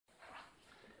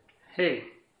Hey,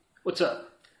 what's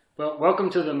up? Well, welcome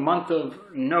to the month of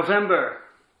November.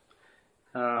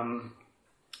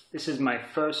 This is my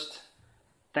first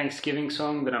Thanksgiving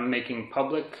song that I'm making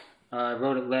public. I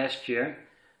wrote it last year,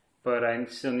 but I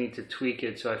still need to tweak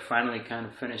it, so I finally kind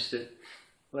of finished it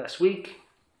last week.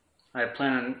 I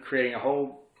plan on creating a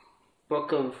whole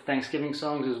book of Thanksgiving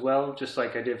songs as well, just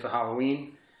like I did for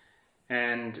Halloween,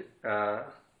 and that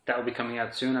will be coming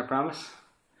out soon, I promise.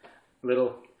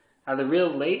 Either real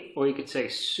late, or you could say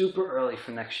super early for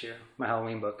next year, my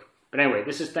Halloween book. But anyway,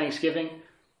 this is Thanksgiving.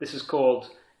 This is called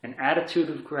An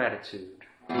Attitude of Gratitude.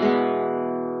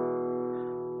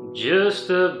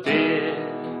 Just a bit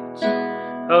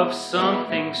of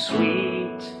something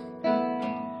sweet,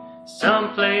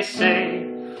 someplace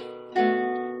safe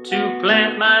to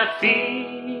plant my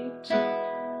feet,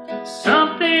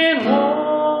 something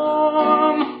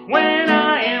warm when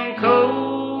I am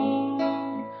cold,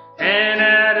 an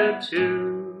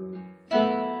attitude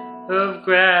of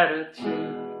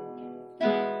gratitude.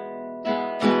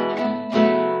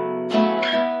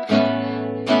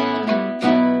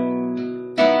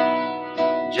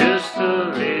 Just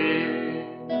a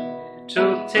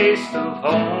little taste of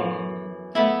home,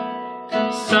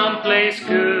 someplace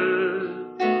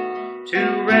good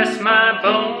to rest my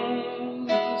bones,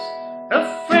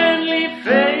 a friendly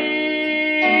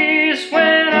face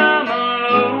when I'm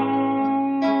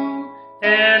alone,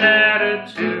 an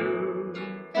attitude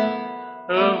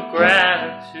of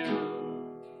gratitude.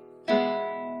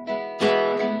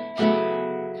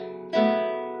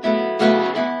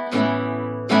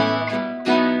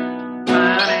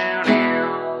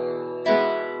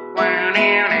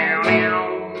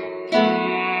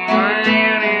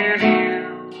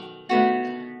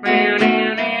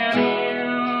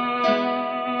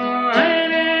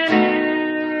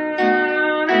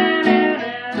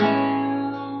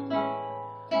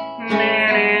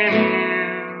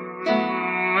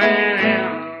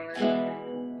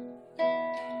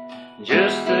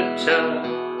 Just a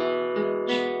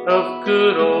touch of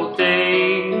good old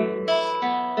days,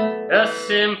 a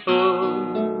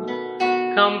simple,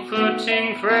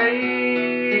 comforting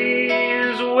phrase.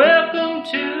 Welcome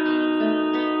to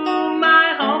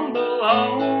my humble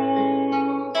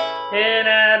home, an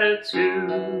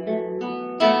attitude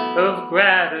of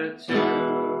gratitude,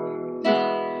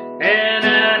 an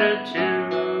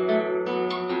attitude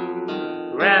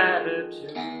of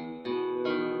gratitude.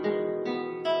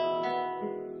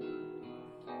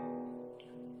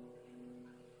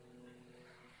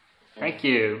 Thank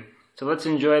you. So let's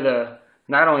enjoy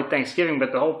not only Thanksgiving,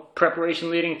 but the whole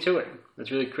preparation leading to it. Let's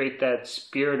really create that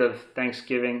spirit of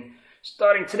Thanksgiving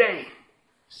starting today.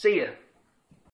 See ya.